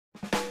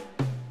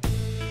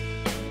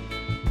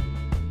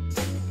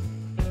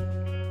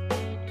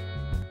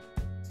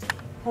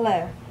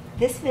Hello,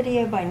 this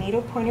video by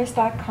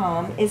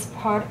needlepointers.com is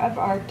part of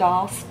our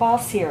doll spa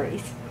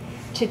series.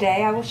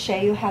 Today I will show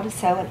you how to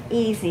sew an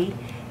easy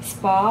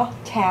spa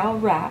towel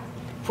wrap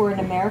for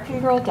an American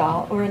Girl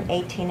doll or an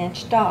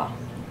 18-inch doll.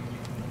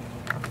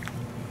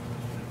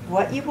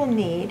 What you will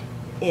need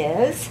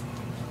is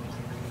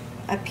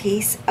a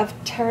piece of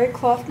terry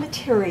cloth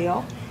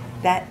material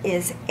that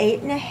is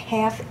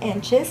 8.5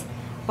 inches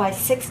by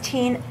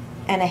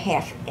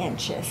 16.5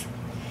 inches.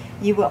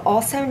 You will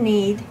also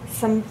need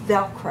some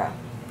Velcro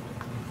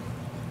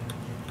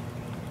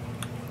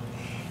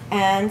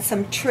and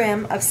some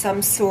trim of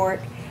some sort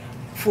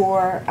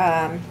for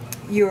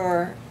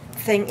your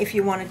thing if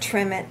you want to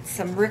trim it,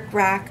 some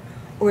rickrack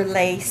or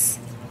lace,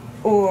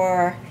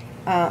 or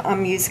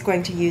I'm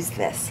going to use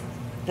this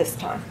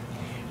time.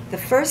 The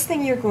first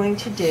thing you're going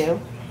to do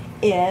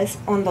is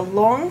on the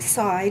long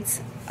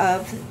sides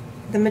of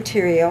the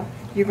material,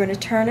 you're going to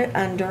turn it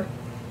under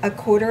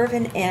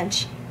 1/4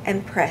 inch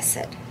and press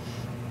it.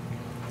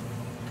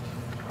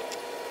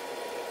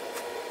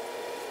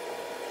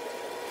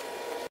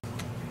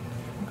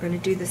 I'm going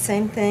to do the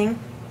same thing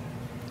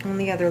on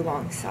the other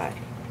long side.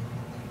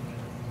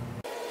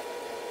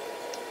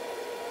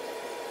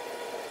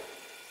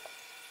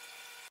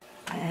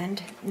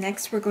 And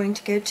next we're going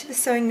to go to the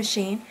sewing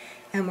machine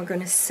and we're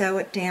going to sew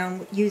it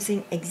down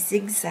using a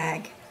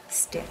zigzag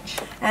stitch.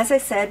 As I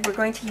said, we're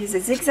going to use a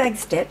zigzag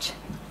stitch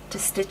to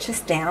stitch this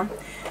down.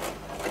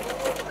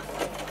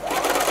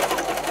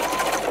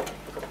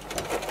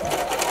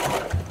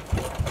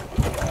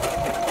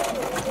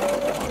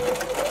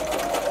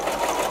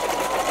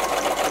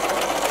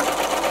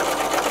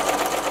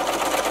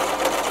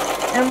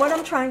 And what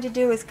I'm trying to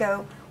do is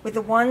go with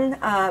the one,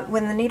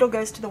 when the needle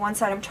goes to the one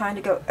side, I'm trying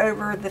to go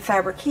over the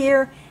fabric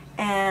here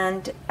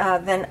and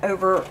then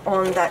over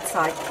on that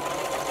side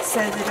so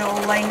that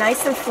it'll lay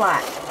nice and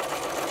flat.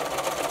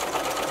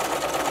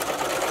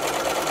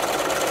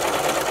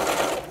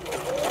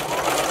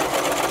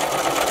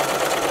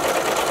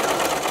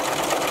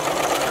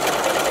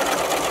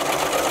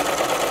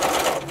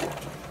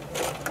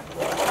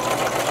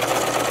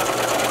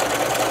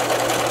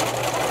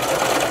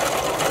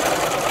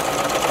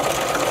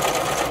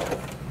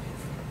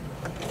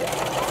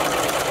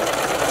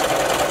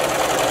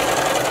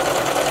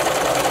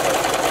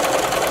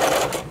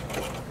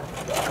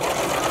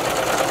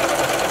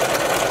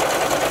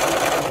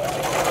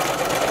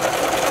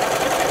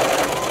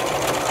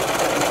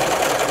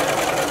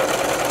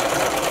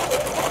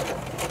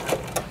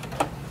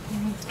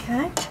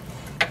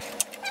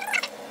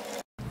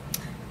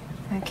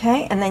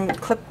 Okay, and then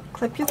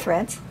clip your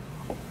threads.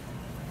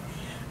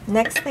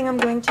 Next thing I'm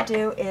going to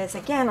do is,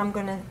 again, I'm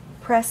going to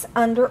press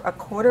under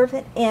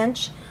 1/4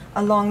 inch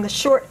along the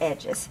short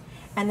edges,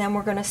 and then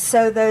we're going to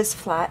sew those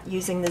flat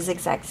using the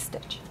zigzag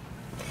stitch.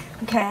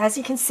 Okay, as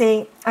you can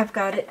see, I've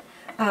got it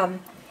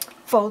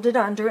folded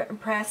under it and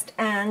pressed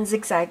and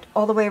zigzagged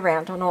all the way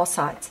around on all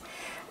sides.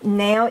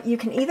 Now you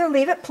can either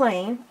leave it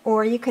plain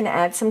or you can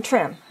add some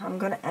trim. I'm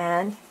going to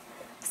add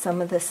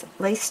some of this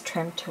lace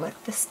trim to it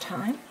this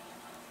time.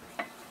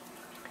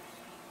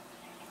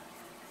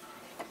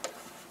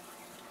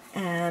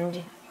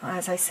 And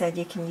as I said,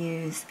 you can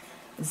use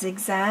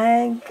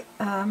zigzag,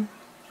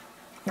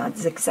 not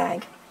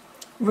zigzag,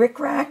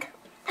 rickrack.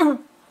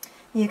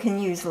 You can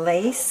use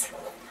lace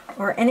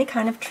or any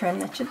kind of trim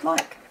that you'd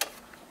like.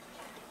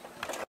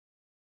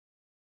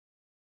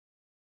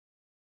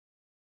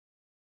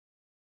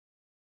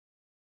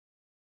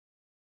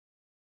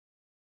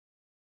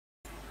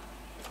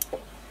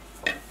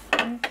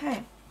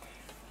 Okay,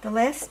 the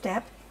last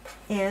step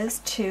is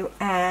to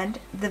add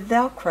the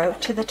Velcro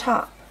to the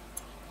top.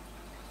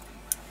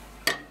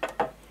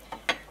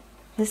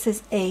 This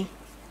is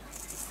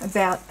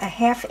about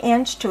 1/2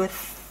 inch to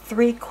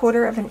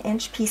 3/4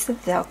 inch piece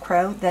of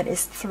Velcro that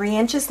is 3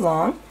 inches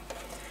long.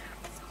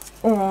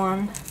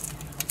 On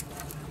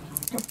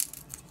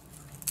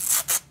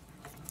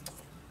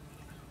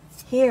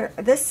here,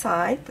 this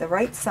side, the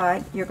right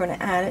side, you're going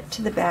to add it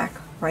to the back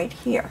right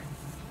here.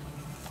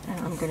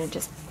 And I'm going to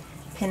just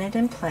pin it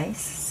in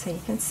place so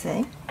you can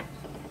see.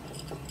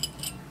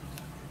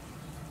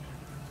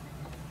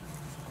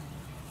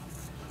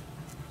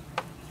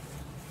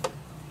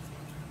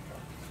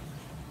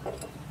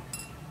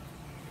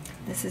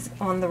 This is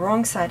on the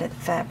wrong side of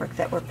the fabric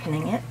that we're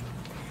pinning it.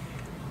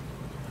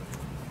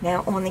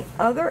 Now on the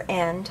other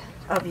end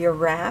of your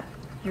wrap,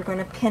 you're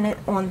going to pin it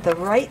on the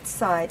right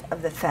side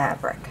of the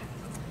fabric.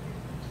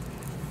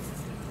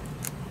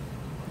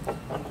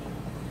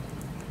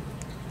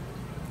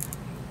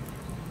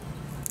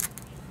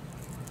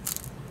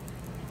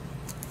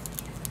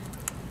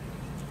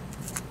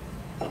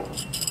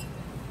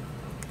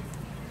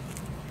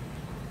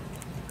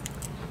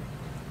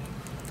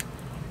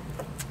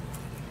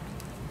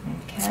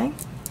 Okay,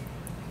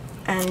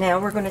 and now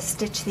we're going to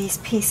stitch these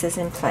pieces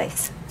in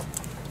place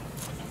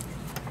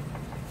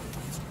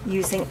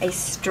using a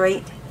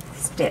straight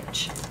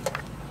stitch.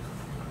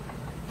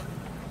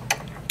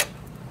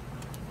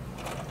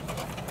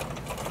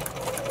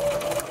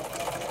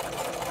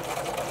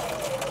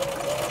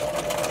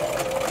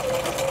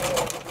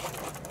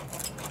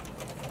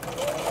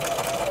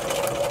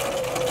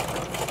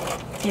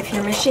 If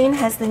your machine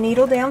has the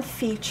needle down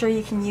feature,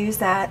 you can use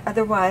that.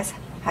 Otherwise,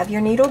 have your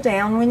needle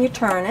down when you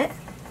turn it.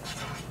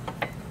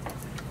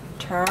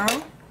 Turn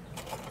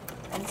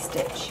and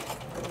stitch.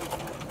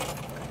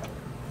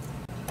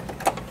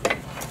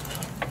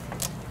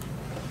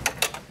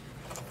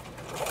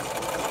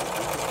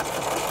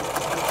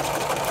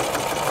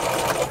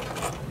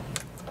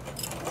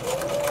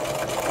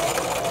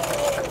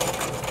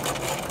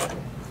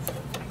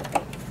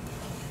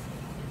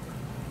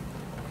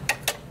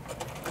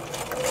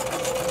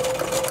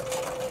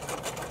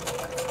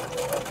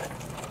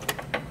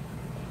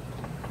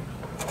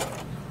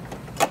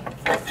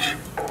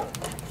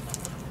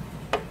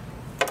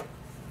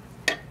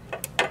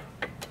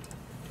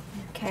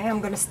 Okay,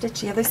 I'm going to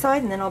stitch the other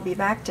side and then I'll be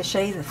back to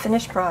show you the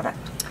finished product.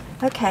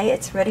 Okay,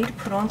 it's ready to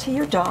put onto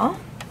your doll.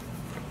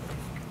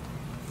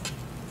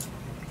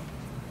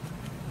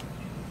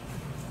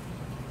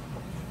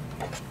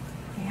 All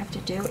you have to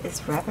do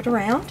is wrap it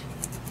around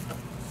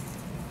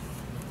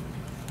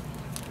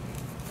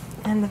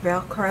and the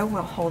Velcro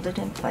will hold it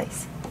in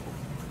place.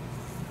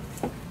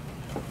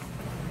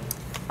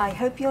 I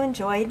hope you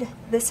enjoyed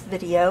this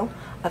video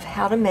of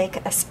how to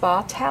make a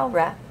spa towel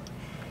wrap.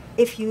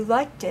 If you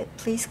liked it,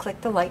 please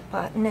click the like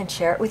button and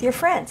share it with your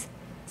friends.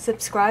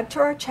 Subscribe to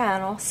our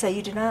channel so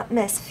you do not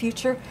miss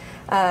future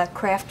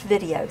craft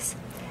videos.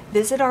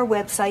 Visit our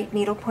website,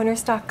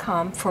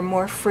 needlepointers.com, for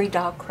more free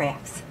doll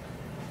crafts.